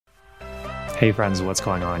Hey friends, what's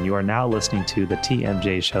going on? You are now listening to the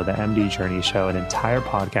TMJ Show, the MD Journey Show, an entire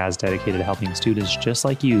podcast dedicated to helping students just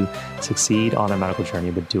like you succeed on their medical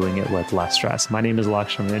journey, but doing it with less stress. My name is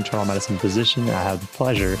Alex. I'm an internal medicine physician. I have the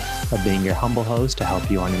pleasure of being your humble host to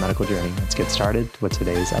help you on your medical journey. Let's get started with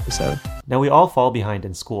today's episode. Now, we all fall behind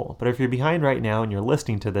in school, but if you're behind right now and you're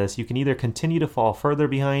listening to this, you can either continue to fall further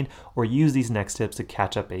behind or use these next tips to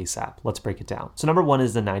catch up ASAP. Let's break it down. So number one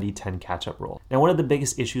is the 90-10 catch-up rule. Now, one of the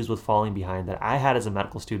biggest issues with falling behind that I had as a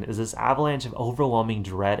medical student is this avalanche of overwhelming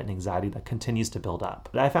dread and anxiety that continues to build up.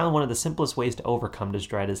 But I found one of the simplest ways to overcome this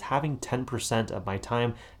dread is having 10% of my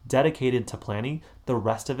time dedicated to planning. The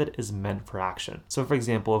rest of it is meant for action. So for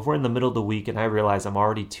example, if we're in the middle of the week and I realize I'm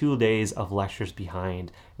already 2 days of lectures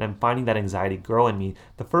behind and I'm finding that anxiety grow in me,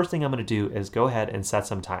 the first thing I'm going to do is go ahead and set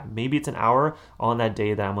some time. Maybe it's an hour on that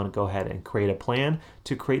day that I'm going to go ahead and create a plan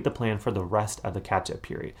to create the plan for the rest of the catch-up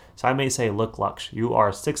period. So I may say, look, Lux, you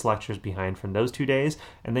are 6 lectures behind from those 2 days,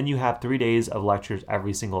 and then you have 3 days of lectures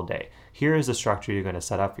every single day. Here is the structure you're going to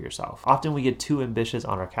set up for yourself. Often we get too ambitious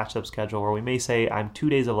on our catch-up schedule where we may say, I'm 2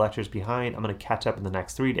 days of lectures behind, I'm going to catch up in the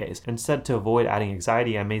next 3 days. Instead, to avoid adding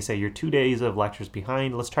anxiety, I may say, you're 2 days of lectures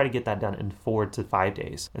behind, let's try to get that done in 4 to 5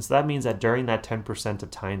 days. And so that means that during that 10% of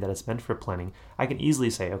time that is meant for planning, I can easily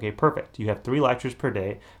say, okay, perfect. You have 3 lectures per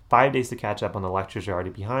day, 5 days to catch up on the lectures you're already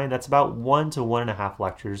behind. That's about 1 to 1.5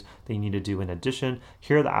 lectures that you need to do in addition.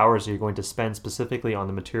 Here are the hours that you're going to spend specifically on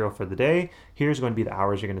the material for the day. Here's going to be the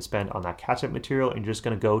hours you're going to spend on that catch-up material, and you're just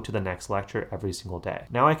going to go to the next lecture every single day.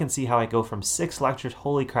 Now I can see how I go from 6 lectures,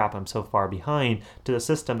 holy crap, I'm so far behind, to the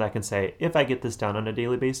system that can say, if I get this done on a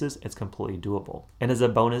daily basis, it's completely doable. And as a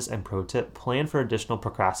bonus and pro tip, plan for additional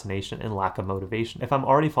procrastination and lack of motivation. If I'm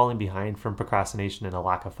already falling behind from procrastination and a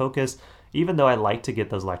lack of focus, even though I like to get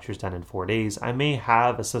those lectures done in 4 days, I may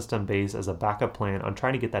have a system based as a backup plan on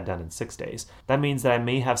trying to get that done in 6 days. That means that I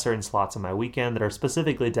may have certain slots on my weekend that are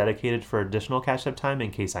specifically dedicated for additional catch-up time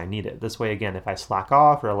in case I need it. This way, again, if I slack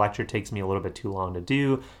off or a lecture takes me a little bit too long to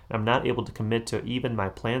do, and I'm not able to commit to even my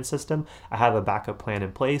plan system, I have a backup plan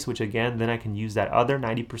in place, which again, then I can use that other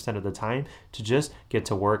 90% of the time to just get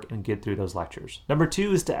to work and get through those lectures. Number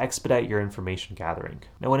 2 is to expedite your information gathering.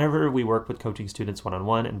 Now, whenever we work with coaching students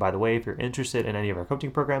one-on-one, and by the way, if you're interested in any of our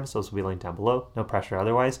coaching programs, those will be linked down below, no pressure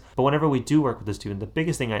otherwise. But whenever we do work with a student, the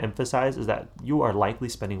biggest thing I emphasize is that you are likely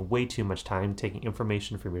spending way too much time taking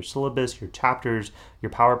information from your syllabus, your chapters,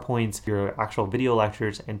 your PowerPoints, your actual video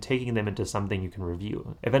lectures, and taking them into something you can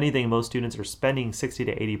review. If anything, most students are spending 60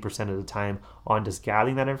 to 80% of the time on just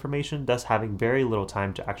gathering that information, thus having very little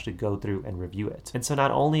time to actually go through and review it. And so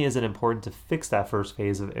not only is it important to fix that first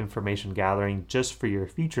phase of information gathering just for your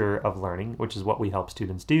future of learning, which is what we help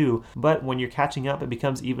students do, but when you're catching up, it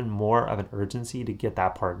becomes even more of an urgency to get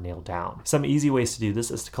that part nailed down. Some easy ways to do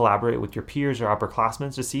this is to collaborate with your peers or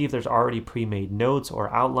upperclassmen to see if there's already pre-made notes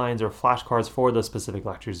or outlines or flashcards for those specific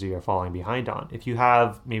lectures you are falling behind on. If you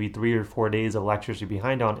have maybe 3 or 4 days of lectures you're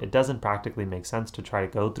behind on, it doesn't practically make sense to try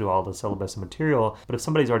to go through all the syllabus and material, but if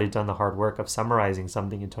somebody's already done the hard work of summarizing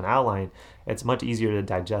something into an outline, it's much easier to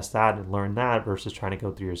digest that and learn that versus trying to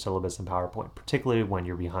go through your syllabus and PowerPoint, particularly when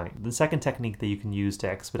you're behind. The second technique that you can use to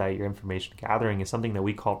expedite your information gathering is something that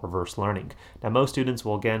we call reverse learning. Now, most students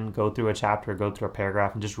will again go through a chapter, go through a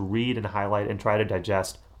paragraph, and just read and highlight and try to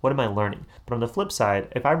digest what am I learning? But on the flip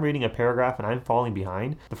side, if I'm reading a paragraph and I'm falling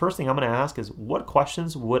behind, the first thing I'm going to ask is what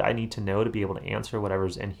questions would I need to know to be able to answer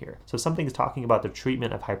whatever's in here? So if something's talking about the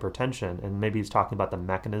treatment of hypertension, and maybe it's talking about the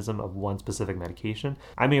mechanism of one specific medication,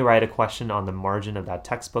 I may write a question on the margin of that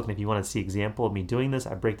textbook. And if you want to see an example of me doing this,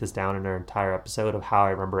 I break this down in our entire episode of how I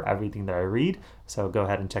remember everything that I read. So go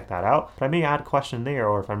ahead and check that out. But I may add a question there,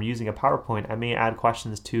 or if I'm using a PowerPoint, I may add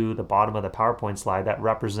questions to the bottom of the PowerPoint slide that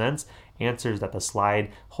represents answers that the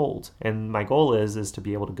slide holds. And my goal is to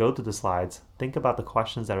be able to go through the slides, think about the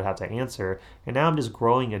questions that I have to answer, and now I'm just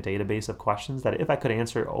growing a database of questions that if I could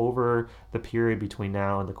answer over the period between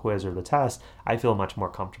now and the quiz or the test, I feel much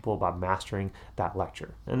more comfortable about mastering that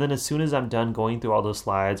lecture. And then as soon as I'm done going through all those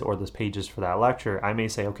slides or those pages for that lecture, I may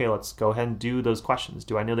say, okay, let's go ahead and do those questions.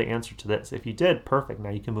 Do I know the answer to this? If you did, perfect.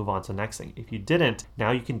 Now you can move on to the next thing. If you didn't,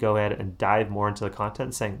 now you can go ahead and dive more into the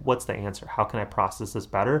content saying, what's the answer? How can I process this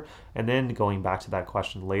better? And then going back to that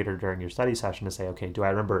question later during your study session to say, okay, do I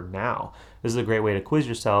remember now? This This is a great way to quiz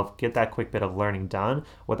yourself, get that quick bit of learning done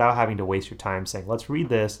without having to waste your time saying, let's read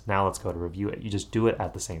this, now let's go to review it. You just do it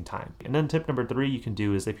at the same time. And then tip number 3 you can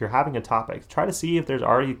do is if you're having a topic, try to see if there's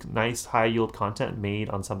already nice high yield content made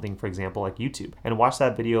on something, for example, like YouTube, and watch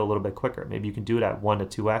that video a little bit quicker. Maybe you can do it at 1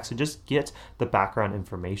 to 2x to just get the background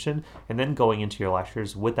information, and then going into your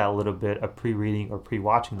lectures with that little bit of pre-reading or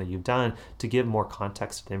pre-watching that you've done to give more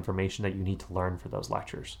context to the information that you need to learn for those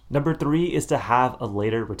lectures. Number 3 is to have a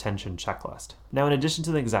later retention checklist. Now, in addition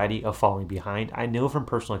to the anxiety of falling behind, I know from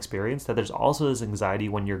personal experience that there's also this anxiety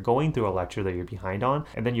when you're going through a lecture that you're behind on,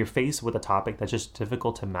 and then you're faced with a topic that's just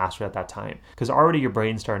difficult to master at that time. Because already your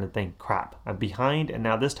brain's starting to think, crap, I'm behind, and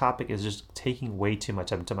now this topic is just taking way too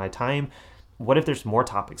much of my time. What if there's more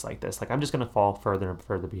topics like this? Like, I'm just going to fall further and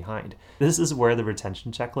further behind. This is where the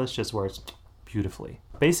retention checklist just works beautifully.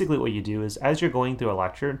 Basically what you do is as you're going through a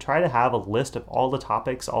lecture, try to have a list of all the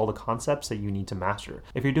topics, all the concepts that you need to master.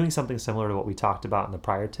 If you're doing something similar to what we talked about in the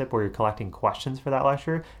prior tip where you're collecting questions for that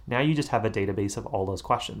lecture, now you just have a database of all those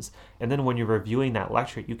questions. And then when you're reviewing that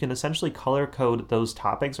lecture, you can essentially color code those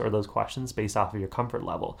topics or those questions based off of your comfort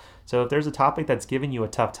level. So if there's a topic that's giving you a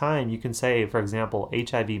tough time, you can say, for example,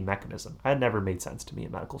 HIV mechanism. That never made sense to me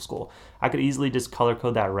in medical school. I could easily just color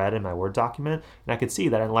code that red in my Word document, and I could see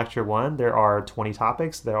that in lecture 1, there are 20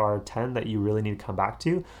 topics. There are 10 that you really need to come back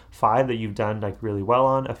to, 5 that you've done like really well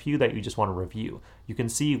on, a few that you just want to review. You can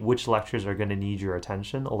see which lectures are going to need your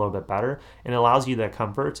attention a little bit better, and it allows you that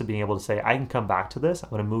comfort to being able to say, I can come back to this. I'm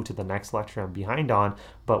going to move to the next lecture I'm behind on,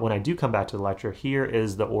 but when I do come back to the lecture, here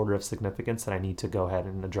is the order of significance that I need to go ahead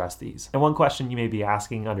and address these. And one question you may be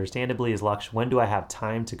asking, understandably, is, Laksh, when do I have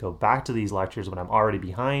time to go back to these lectures when I'm already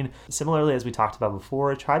behind? Similarly, as we talked about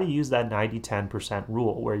before, try to use that 90-10%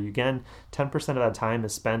 rule, where you, again, 10% of that time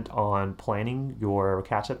is spent on planning your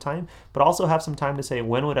catch-up time, but also have some time to say,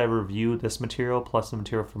 when would I review this material plus the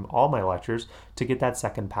material from all my lectures to get that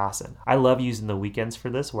second pass in. I love using the weekends for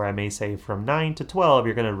this, where I may say from 9 to 12,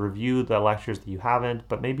 you're going to review the lectures that you haven't,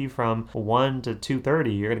 but maybe from 1 to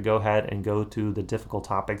 2:30, you're going to go ahead and go to the difficult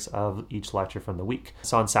topics of each lecture from the week.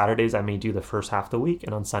 So on Saturdays, I may do the first half of the week,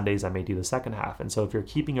 and on Sundays, I may do the second half. And so if you're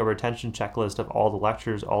keeping a retention checklist of all the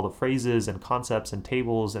lectures, all the phrases and concepts and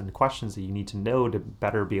tables and questions that you need to know to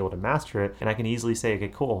better be able to master it, and I can easily say, okay,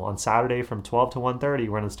 cool, on Saturday from 12 to 1:30,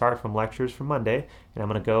 we're going to start from lectures from Monday, and I'm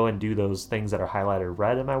going to go and do those things that are highlighted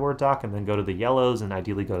red in my Word doc, and then go to the yellows and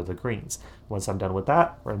ideally go to the greens. Once I'm done with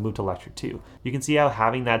that, we're going to move to lecture 2. You can see how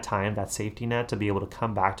having that time, that safety net to be able to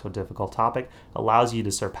come back to a difficult topic allows you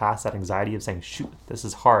to surpass that anxiety of saying, shoot, this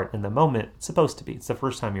is hard. In the moment, it's supposed to be. It's the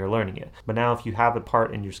first time you're learning it. But now if you have a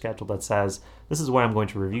part in your schedule that says, this is where I'm going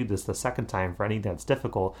to review this the second time for anything that's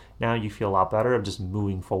difficult, now you feel a lot better of just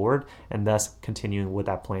moving forward and thus continuing with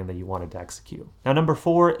that plan that you wanted to execute. Now, number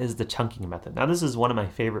 4 is the chunking method. Now, this is one of my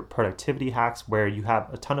favorite productivity hacks where you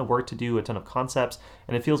have a ton of work to do, a ton of concepts,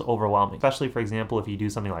 and it feels overwhelming. Especially, for example, if you do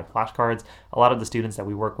something like flashcards, a lot of the students that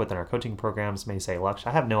we work with in our coaching programs may say, Laksh,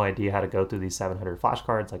 I have no idea how to go through these 700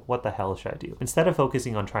 flashcards. Like, what the hell should I do? Instead of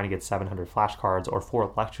focusing on trying to get 700 flashcards or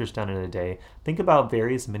 4 lectures done in a day, think about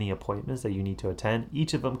various mini appointments that you need to attend,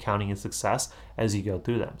 each of them counting in success as you go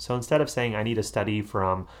through them. So instead of saying I need to study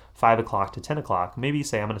from 5 o'clock to 10 o'clock, maybe you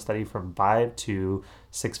say I'm going to study from 5 to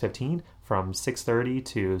 6:15, from 6:30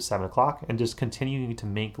 to 7 o'clock, and just continuing to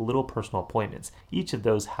make little personal appointments, each of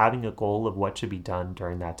those having a goal of what should be done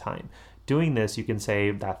during that time. Doing this, you can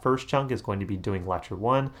say that first chunk is going to be doing lecture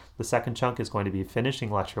 1, the second chunk is going to be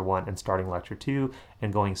finishing lecture 1 and starting lecture 2,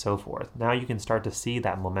 and going so forth. Now you can start to see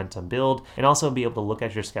that momentum build and also be able to look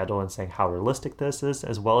at your schedule and say how realistic this is,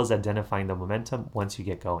 as well as identifying the momentum once you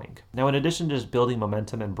get going. Now, in addition to just building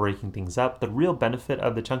momentum and breaking things up, the real benefit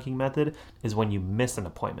of the chunking method is when you miss an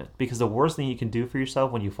appointment, because the worst thing you can do for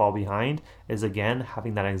yourself when you fall behind is, again,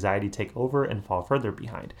 having that anxiety take over and fall further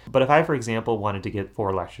behind. But if I, for example, wanted to get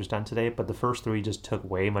 4 lectures done today, but the first 3 just took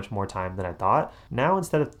way much more time than I thought, now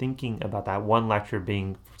instead of thinking about that one lecture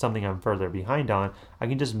being something I'm further behind on, I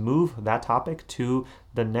can just move that topic to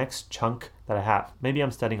the next chunk that I have. Maybe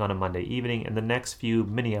I'm studying on a Monday evening, and the next few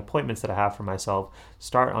mini appointments that I have for myself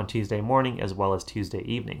start on Tuesday morning as well as Tuesday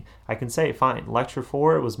evening. I can say, fine, lecture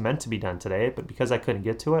 4 was meant to be done today, but because I couldn't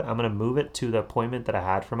get to it, I'm going to move it to the appointment that I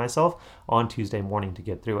had for myself on Tuesday morning to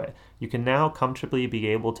get through it. You can now comfortably be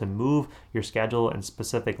able to move your schedule and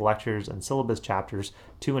specific lectures and syllabus chapters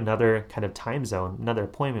to another kind of time zone, another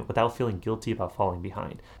appointment, without feeling guilty about falling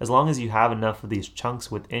behind. As long as you have enough of these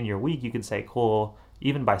chunks within your week, you can say, cool,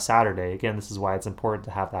 even by Saturday, again, this is why it's important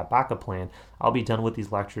to have that backup plan, I'll be done with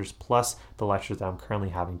these lectures plus the lectures that I'm currently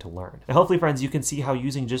having to learn. And hopefully, friends, you can see how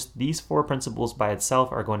using just these 4 principles by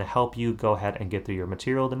itself are going to help you go ahead and get through your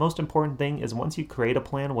material. The most important thing is once you create a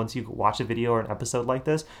plan, once you watch a video or an episode like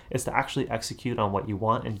this, is to actually execute on what you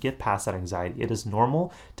want and get past that anxiety. It is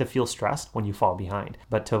normal to feel stressed when you fall behind,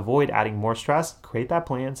 but to avoid adding more stress, create that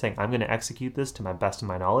plan saying, I'm going to execute this to my best of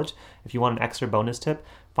my knowledge. If you want an extra bonus tip,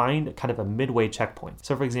 find kind of a midway checkpoint.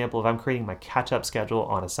 So for example, if I'm creating my catch-up schedule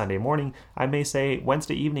on a Sunday morning, I may say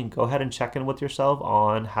Wednesday evening, go ahead and check in with yourself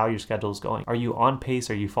on how your schedule is going. Are you on pace?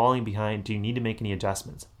 Are you falling behind? Do you need to make any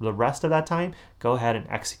adjustments? The rest of that time, go ahead and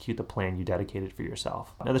execute the plan you dedicated for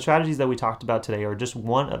yourself. Now, the strategies that we talked about today are just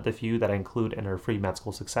one of the few that I include in our free med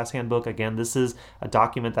school success handbook. Again, this is a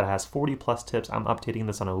document that has 40 plus tips. I'm updating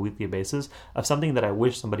this on a weekly basis of something that I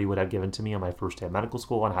wish somebody would have given to me on my first day of medical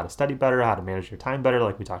school on how to study better, how to manage your time better,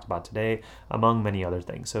 like we talked about today, among many other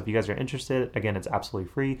things. So if you guys are interested, again, it's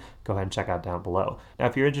absolutely free. Go ahead and check out down below. Now,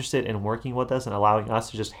 if you're interested in working with us and allowing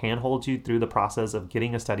us to just handhold you through the process of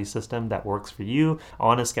getting a study system that works for you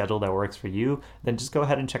on a schedule that works for you, then just go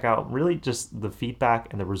ahead and check out really just the feedback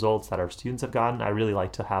and the results that our students have gotten. I really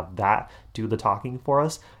like to have that do the talking for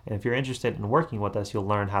us. And if you're interested in working with us, you'll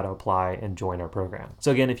learn how to apply and join our program.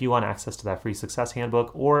 So again, if you want access to that free success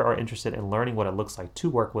handbook or are interested in learning what it looks like to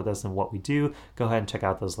work with us and what we do, go ahead and check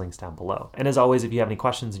out those links down below. And as always, if you have any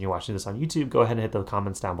questions and you're watching this on YouTube, go ahead and hit the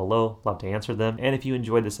comments down below. Love to answer them. And if you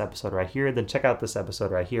enjoyed this episode right here, then check out this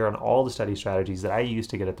episode right here on all the study strategies that I use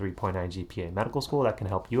to get a 3.9 GPA in medical school that can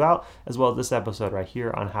help you out, as well as this episode right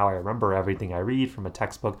here on how I remember everything I read from a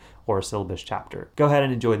textbook or a syllabus chapter. Go ahead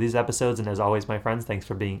and enjoy these episodes. And as always, my friends, thanks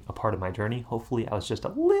for being a part of my journey. Hopefully I was just a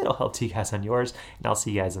little help to you guys on yours, and I'll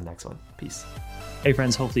see you guys in the next one. Peace. Hey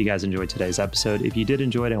friends, hopefully you guys enjoyed today's episode. If you did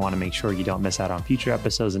enjoy it, I want to make sure you don't miss out on future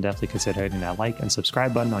episodes, and definitely consider hitting that like and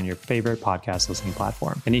subscribe button on your favorite podcast listening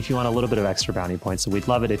platform. And if you want a little bit of extra bounty points, we'd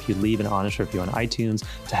love it if you leave an honest review on iTunes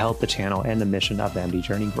to help the channel and the mission of the MD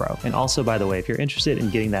Journey grow. And also, by the way, if you're interested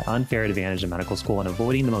in getting that unfair advantage in medical school and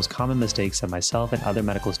avoiding the most common mistakes that myself and other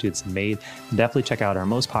medical students have made, definitely check out our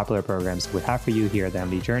most popular programs that we have for you here at the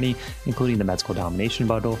MD Journey, including the Med School Domination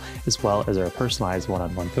Bundle, as well as our personalized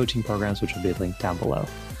one-on-one coaching programs, which will be linked down below.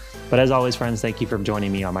 But as always, friends, thank you for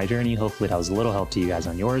joining me on my journey. Hopefully that was a little help to you guys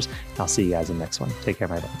on yours. I'll see you guys in the next one. Take care,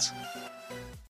 my friends.